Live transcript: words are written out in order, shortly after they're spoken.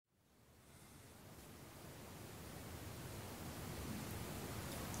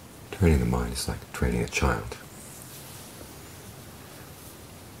Training the mind is like training a child.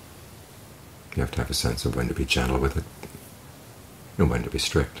 You have to have a sense of when to be gentle with it and when to be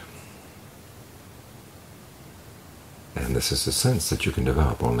strict. And this is a sense that you can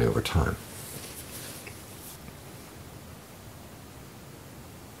develop only over time.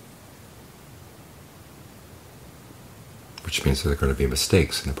 Which means that there are going to be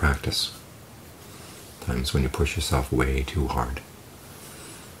mistakes in the practice. Times when you push yourself way too hard.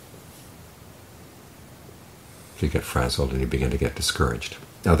 You get frazzled and you begin to get discouraged.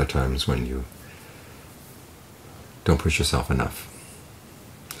 Other times when you don't push yourself enough.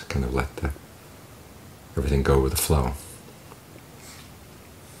 Just kind of let everything go with the flow.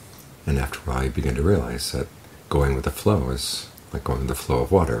 And after a while you begin to realize that going with the flow is like going with the flow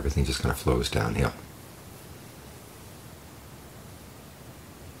of water. Everything just kind of flows downhill.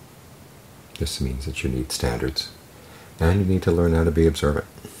 This means that you need standards, and you need to learn how to be observant.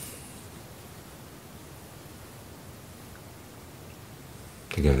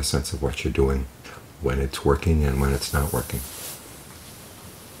 To get a sense of what you're doing, when it's working and when it's not working.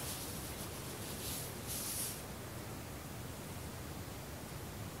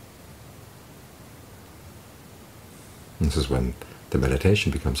 This is when the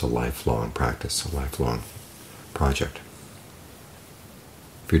meditation becomes a lifelong practice, a lifelong project.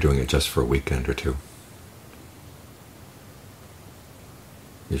 If you're doing it just for a weekend or two,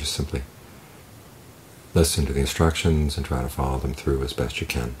 you just simply listen to the instructions and try to follow them through as best you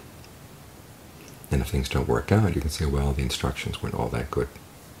can. And if things don't work out, you can say, well, the instructions weren't all that good.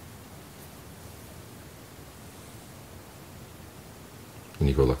 And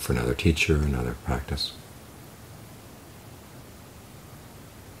you go look for another teacher, another practice.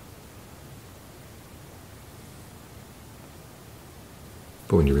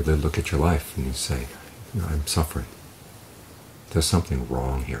 But when you really look at your life and you say, I'm suffering, there's something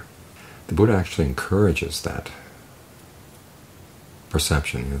wrong here. The Buddha actually encourages that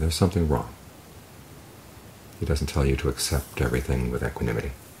perception. There's something wrong. He doesn't tell you to accept everything with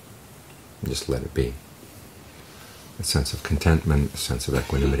equanimity. Just let it be. A sense of contentment, a sense of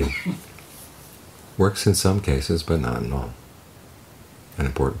equanimity works in some cases, but not in all. An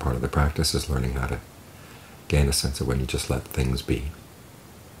important part of the practice is learning how to gain a sense of when you just let things be.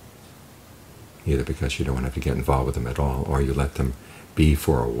 Either because you don't have to get involved with them at all, or you let them be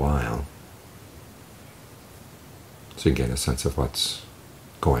for a while, so you gain a sense of what's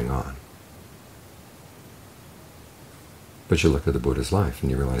going on. But you look at the Buddha's life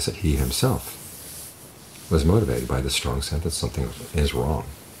and you realize that he himself was motivated by the strong sense that something is wrong.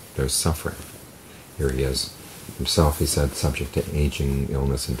 There's suffering. Here he is himself, he said, subject to aging,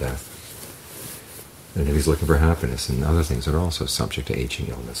 illness, and death. And he's looking for happiness and other things that are also subject to aging,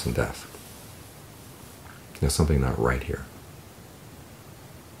 illness, and death. There's something not right here.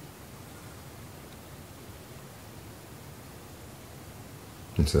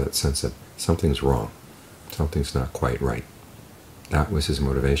 And so that sense that something's wrong, something's not quite right, that was his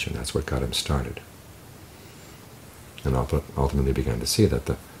motivation. That's what got him started. And ultimately began to see that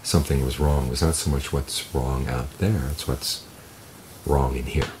the something was wrong was not so much what's wrong out there, it's what's wrong in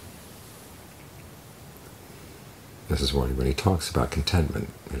here. This is when he talks about contentment,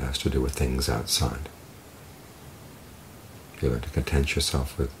 it has to do with things outside. You learn to content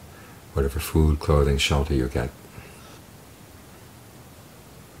yourself with whatever food, clothing, shelter you get,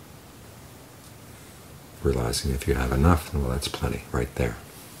 realizing if you have enough, well, that's plenty right there.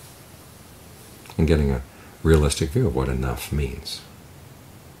 And getting a realistic view of what enough means.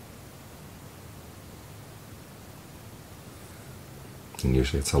 And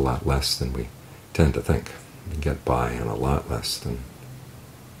usually it's a lot less than we tend to think. We get by on a lot less than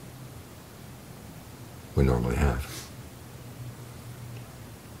we normally have.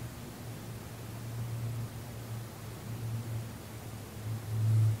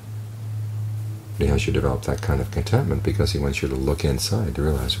 He has you develop that kind of contentment because he wants you to look inside to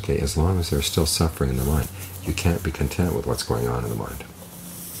realize, okay, as long as there's still suffering in the mind, you can't be content with what's going on in the mind.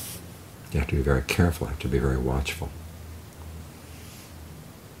 You have to be very careful, you have to be very watchful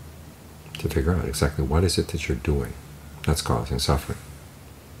to figure out exactly what is it that you're doing that's causing suffering.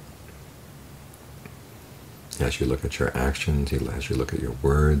 As you look at your actions, as you look at your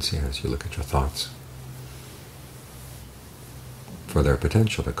words, as you look at your thoughts, for their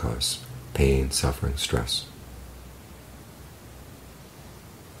potential to cause pain, suffering, stress.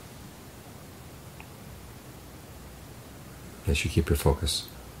 As you keep your focus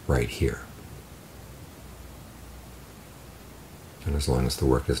right here. And as long as the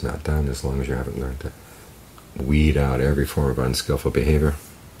work is not done, as long as you haven't learned to weed out every form of unskillful behavior,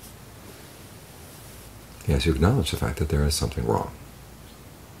 as you acknowledge the fact that there is something wrong.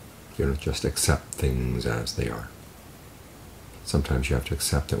 You don't just accept things as they are. Sometimes you have to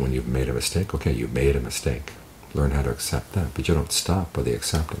accept that when you've made a mistake, okay, you made a mistake. Learn how to accept that, but you don't stop with the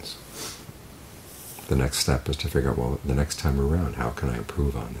acceptance. The next step is to figure out, well, the next time around, how can I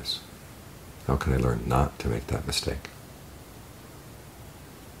improve on this? How can I learn not to make that mistake?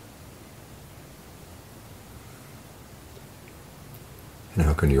 And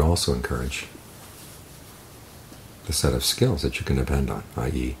how can you also encourage the set of skills that you can depend on,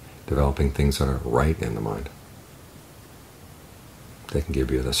 i.e. developing things that are right in the mind? They can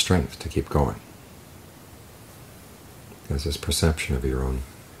give you the strength to keep going. Because this perception of your own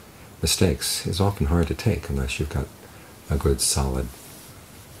mistakes is often hard to take unless you've got a good, solid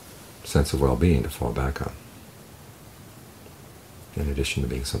sense of well-being to fall back on. In addition to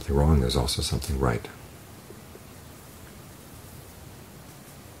being something wrong, there's also something right.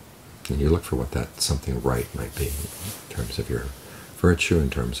 And you look for what that something right might be in terms of your virtue, in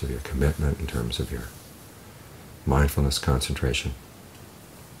terms of your commitment, in terms of your mindfulness, concentration.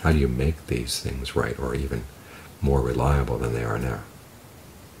 How do you make these things right, or even more reliable than they are now?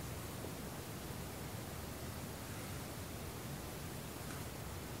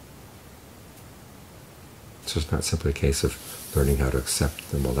 So it's not simply a case of learning how to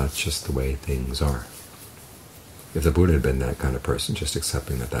accept them. Well, that's just the way things are. If the Buddha had been that kind of person, just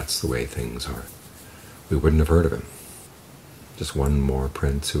accepting that that's the way things are, we wouldn't have heard of him. Just one more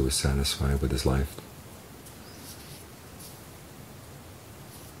prince who was satisfied with his life.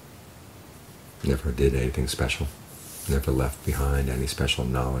 Never did anything special. Never left behind any special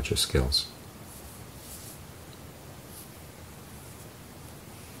knowledge or skills.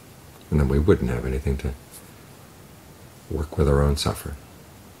 And then we wouldn't have anything to work with our own suffering.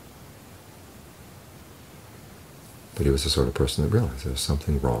 But he was the sort of person that realized there was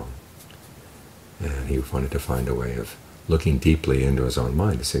something wrong. And he wanted to find a way of looking deeply into his own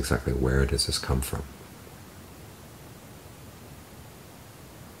mind to see exactly where does this come from.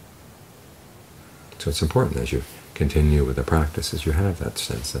 So it's important as you continue with the practices, you have that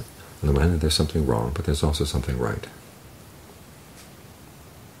sense that on the one hand there's something wrong, but there's also something right.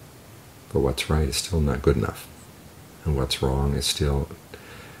 But what's right is still not good enough, and what's wrong is still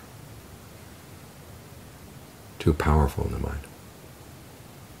too powerful in the mind.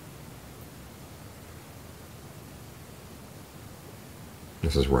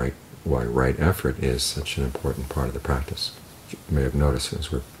 This is why right effort is such an important part of the practice. You may have noticed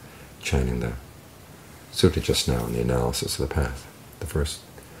as we're chanting the sutta just now in the analysis of the path, the first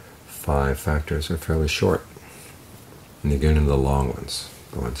 5 factors are fairly short, and you get into the long ones,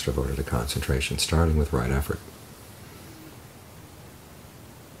 the ones devoted to concentration, starting with right effort.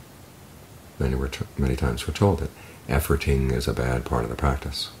 Many times we're told that efforting is a bad part of the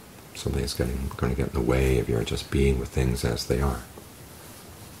practice, something that's going to get in the way of your just being with things as they are.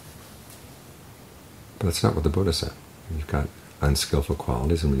 But that's not what the Buddha said. You've got unskillful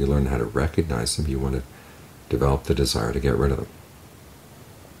qualities, and when you learn how to recognize them, you want to develop the desire to get rid of them.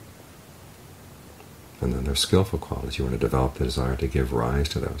 And then there's skillful qualities. You want to develop the desire to give rise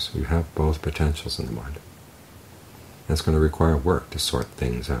to those. You have both potentials in the mind. And it's going to require work to sort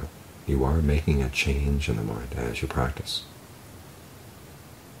things out. You are making a change in the mind as you practice.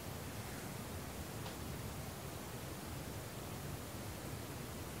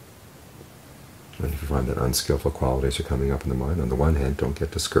 And if you find that unskillful qualities are coming up in the mind, on the one hand, don't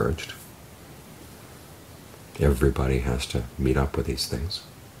get discouraged. Everybody has to meet up with these things.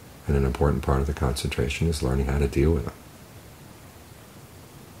 And an important part of the concentration is learning how to deal with them.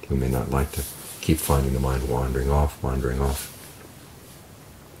 We may not like to keep finding the mind wandering off.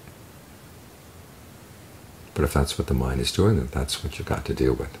 But if that's what the mind is doing, then that's what you've got to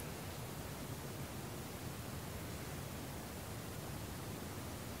deal with.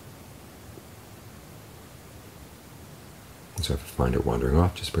 And so if you find it wandering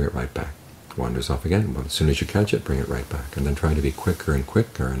off, just bring it right back. It wanders off again. Well, as soon as you catch it, bring it right back. And then try to be quicker and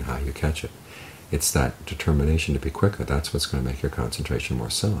quicker in how you catch it. It's that determination to be quicker. That's what's going to make your concentration more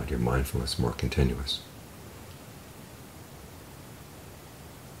solid, your mindfulness more continuous.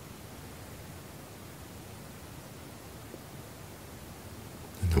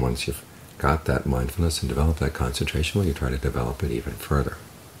 And then once you've got that mindfulness and developed that concentration, well, you try to develop it even further.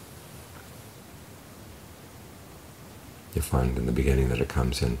 You find in the beginning that it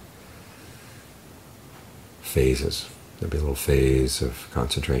comes in phases. There'll be a little phase of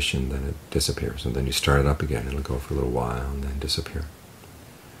concentration, then it disappears, and then you start it up again. It'll go for a little while and then disappear.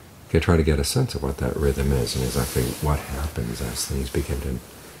 Okay, try to get a sense of what that rhythm is and exactly what happens as things begin to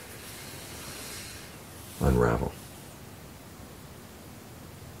unravel.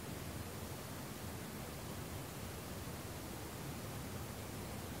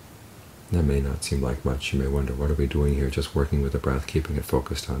 That may not seem like much. You may wonder, what are we doing here, just working with the breath, keeping it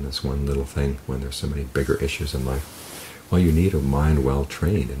focused on this one little thing when there's so many bigger issues in life? Well, you need a mind well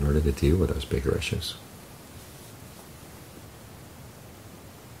trained in order to deal with those bigger issues.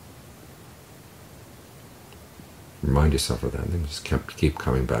 Remind yourself of that, and then just keep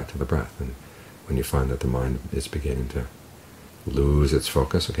coming back to the breath. And when you find that the mind is beginning to lose its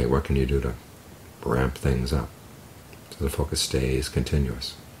focus, okay, what can you do to ramp things up so the focus stays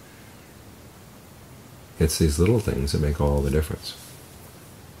continuous? It's these little things that make all the difference.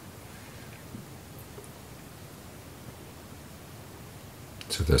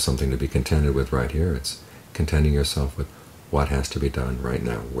 So if there's something to be contented with right here, it's contenting yourself with what has to be done right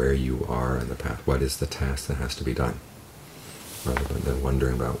now, where you are in the path, what is the task that has to be done, rather than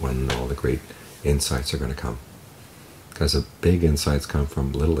wondering about when all the great insights are going to come. Because the big insights come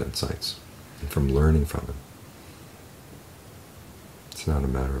from little insights, and from learning from them. It's not a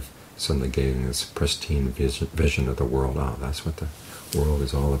matter of suddenly getting this pristine vision of the world. Oh, that's what the world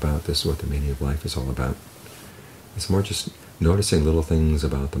is all about. This is what the meaning of life is all about. It's more just noticing little things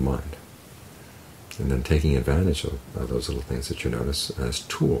about the mind, and then taking advantage of those little things that you notice as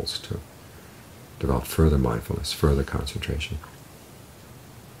tools to develop further mindfulness, further concentration.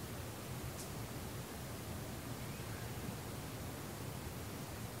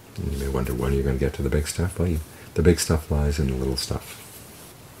 And you may wonder, when are you going to get to the big stuff? Well, the big stuff lies in the little stuff.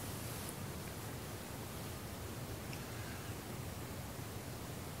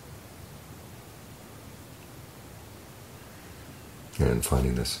 And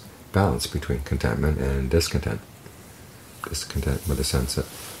finding this balance between contentment and discontent. Discontent with the sense that,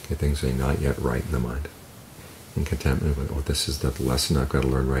 okay, things are not yet right in the mind. And contentment with, oh, this is the lesson I've got to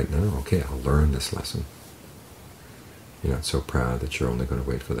learn right now. Okay, I'll learn this lesson. You're not so proud that you're only going to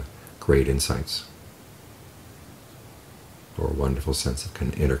wait for the great insights or a wonderful sense of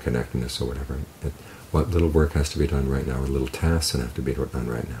interconnectedness or whatever. What little work has to be done right now, or little tasks that have to be done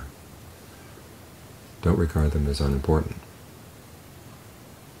right now, don't regard them as unimportant.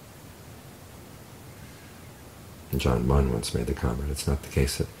 And John Munn once made the comment, it's not the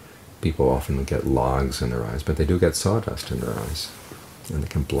case that people often get logs in their eyes, but they do get sawdust in their eyes, and it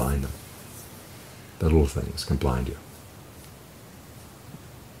can blind them. The little things can blind you.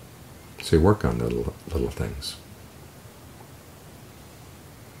 So you work on the little things.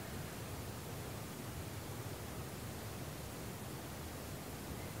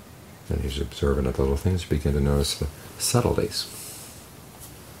 And as you observe the little things, you begin to notice the subtleties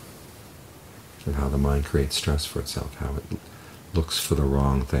of how the mind creates stress for itself, how it looks for the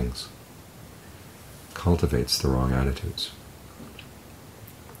wrong things, cultivates the wrong attitudes.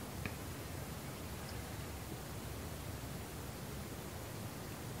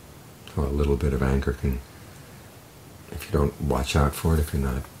 How a little bit of anger can, if you don't watch out for it, if you're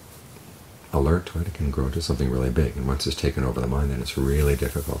not alert to it, it can grow to something really big. And once it's taken over the mind, then it's really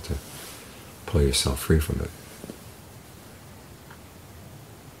difficult to pull yourself free from it.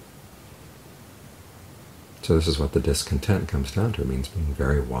 So this is what the discontent comes down to. It means being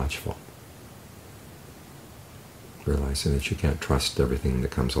very watchful, realizing that you can't trust everything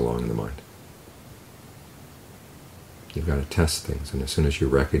that comes along in the mind. You've got to test things, and as soon as you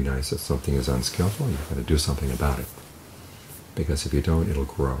recognize that something is unskillful, you've got to do something about it. Because if you don't, it'll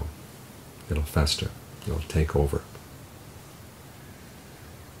grow, it'll fester, it'll take over.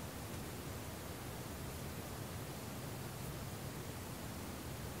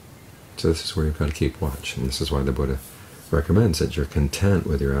 So this is where you've got to keep watch, and this is why the Buddha recommends that you're content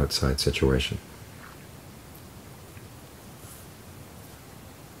with your outside situation.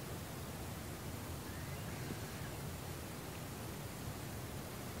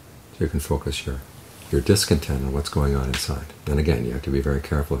 So you can focus your discontent on what's going on inside. And again, you have to be very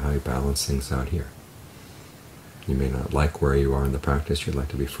careful how you balance things out here. You may not like where you are in the practice, you'd like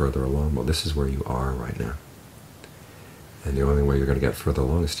to be further along. Well, this is where you are right now. And the only way you're going to get further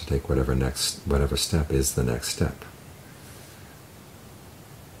along is to take whatever step is the next step.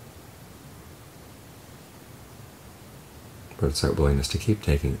 But it's that willingness to keep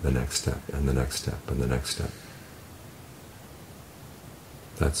taking the next step, and the next step, and the next step.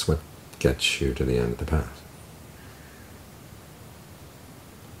 That's what gets you to the end of the path.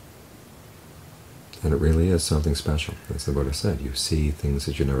 And it really is something special. As the Buddha said, you see things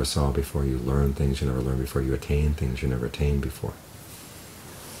that you never saw before, you learn things you never learned before, you attain things you never attained before.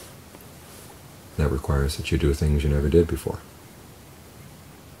 That requires that you do things you never did before.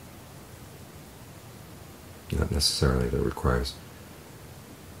 Not necessarily that it requires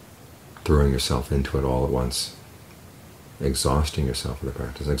throwing yourself into it all at once, exhausting yourself in the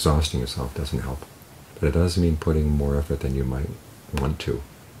practice. Exhausting yourself doesn't help, but it does mean putting more effort than you might want to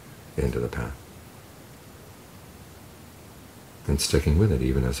into the path, and sticking with it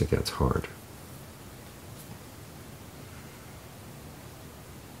even as it gets hard.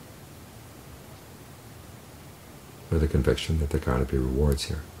 With the conviction that there got to be rewards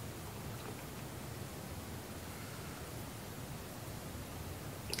here.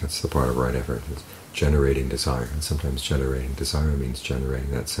 That's the part of right effort, is generating desire. And sometimes generating desire means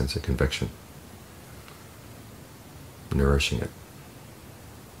generating that sense of conviction, nourishing it,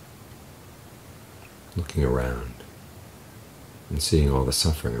 looking around and seeing all the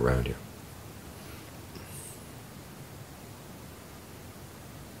suffering around you.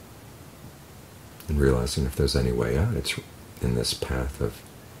 And realizing if there's any way out, it's in this path of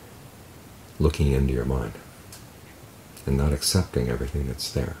looking into your mind and not accepting everything that's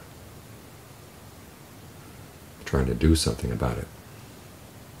there, trying to do something about it.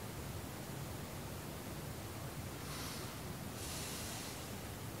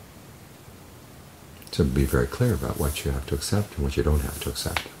 So be very clear about what you have to accept and what you don't have to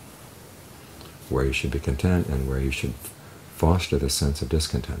accept, where you should be content and where you should foster this sense of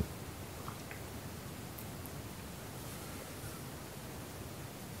discontent.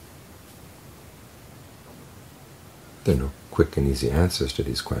 There are no quick and easy answers to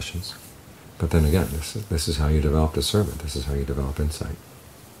these questions, but then again, this is how you develop discernment. This is how you develop insight.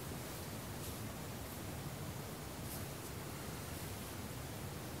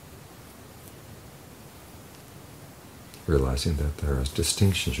 Realizing that there are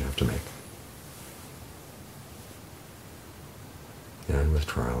distinctions you have to make, and with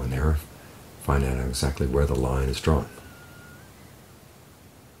trial and error, find out exactly where the line is drawn.